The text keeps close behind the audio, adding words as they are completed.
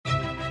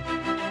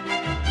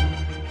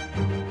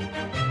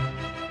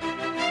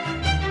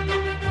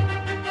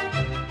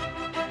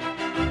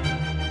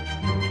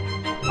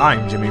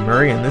I'm Jimmy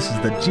Murray, and this is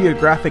the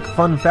Geographic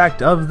Fun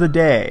Fact of the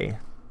Day.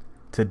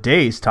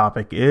 Today's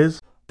topic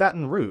is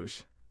Baton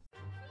Rouge.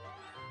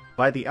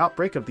 By the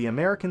outbreak of the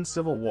American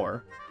Civil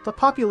War, the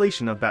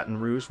population of Baton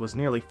Rouge was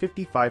nearly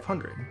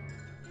 5,500.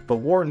 The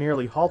war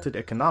nearly halted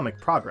economic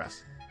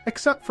progress,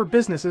 except for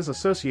businesses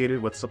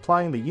associated with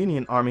supplying the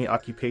Union Army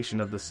occupation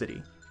of the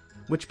city,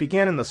 which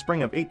began in the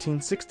spring of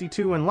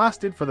 1862 and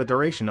lasted for the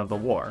duration of the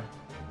war.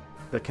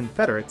 The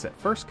Confederates at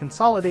first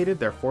consolidated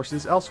their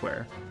forces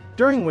elsewhere,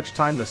 during which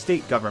time the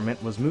state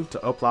government was moved to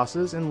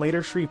Oplaces and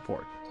later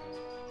Shreveport.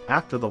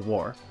 After the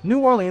war, New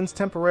Orleans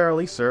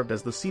temporarily served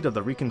as the seat of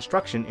the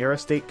Reconstruction-era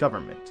state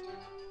government.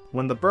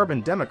 When the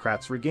Bourbon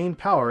Democrats regained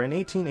power in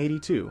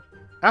 1882,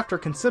 after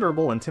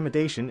considerable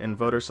intimidation and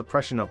voter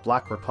suppression of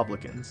black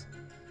Republicans,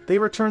 they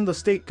returned the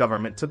state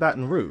government to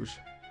Baton Rouge,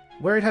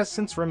 where it has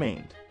since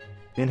remained.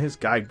 In his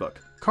guidebook,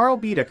 Carl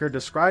Baedeker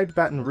described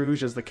Baton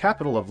Rouge as the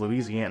capital of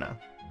Louisiana,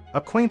 a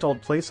quaint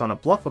old place on a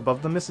bluff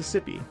above the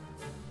Mississippi.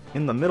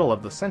 In the middle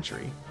of the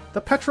century,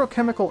 the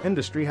petrochemical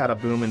industry had a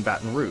boom in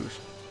Baton Rouge,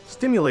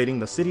 stimulating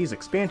the city's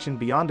expansion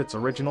beyond its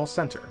original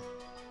center.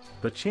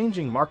 The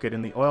changing market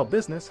in the oil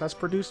business has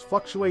produced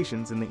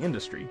fluctuations in the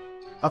industry,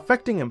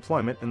 affecting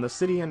employment in the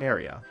city and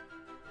area.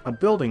 A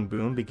building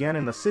boom began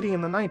in the city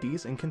in the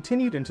 90s and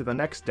continued into the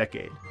next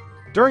decade,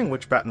 during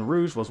which Baton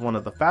Rouge was one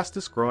of the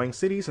fastest-growing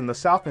cities in the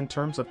South in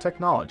terms of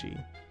technology.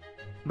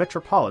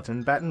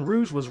 Metropolitan Baton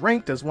Rouge was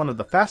ranked as one of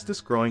the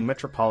fastest-growing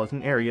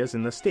metropolitan areas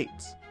in the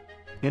states.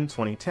 In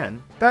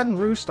 2010, Baton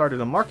Rouge started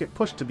a market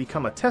push to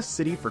become a test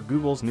city for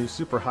Google's new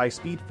super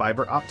high-speed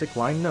fiber optic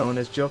line known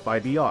as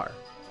JoFiBR.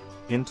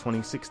 In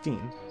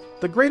 2016,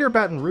 the Greater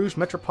Baton Rouge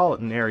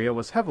metropolitan area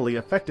was heavily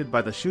affected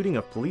by the shooting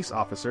of police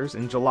officers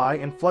in July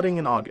and flooding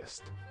in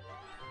August.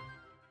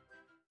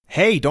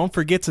 Hey, don't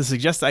forget to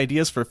suggest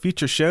ideas for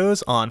future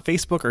shows on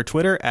Facebook or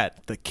Twitter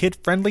at the Kid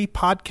Friendly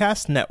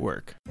Podcast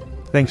Network.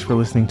 Thanks for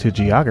listening to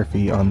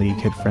Geography on the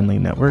Kid Friendly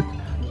Network.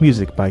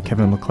 Music by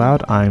Kevin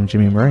MacLeod. I'm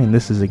Jimmy Murray, and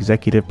this is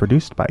executive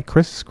produced by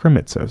Chris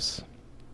Kremitzos.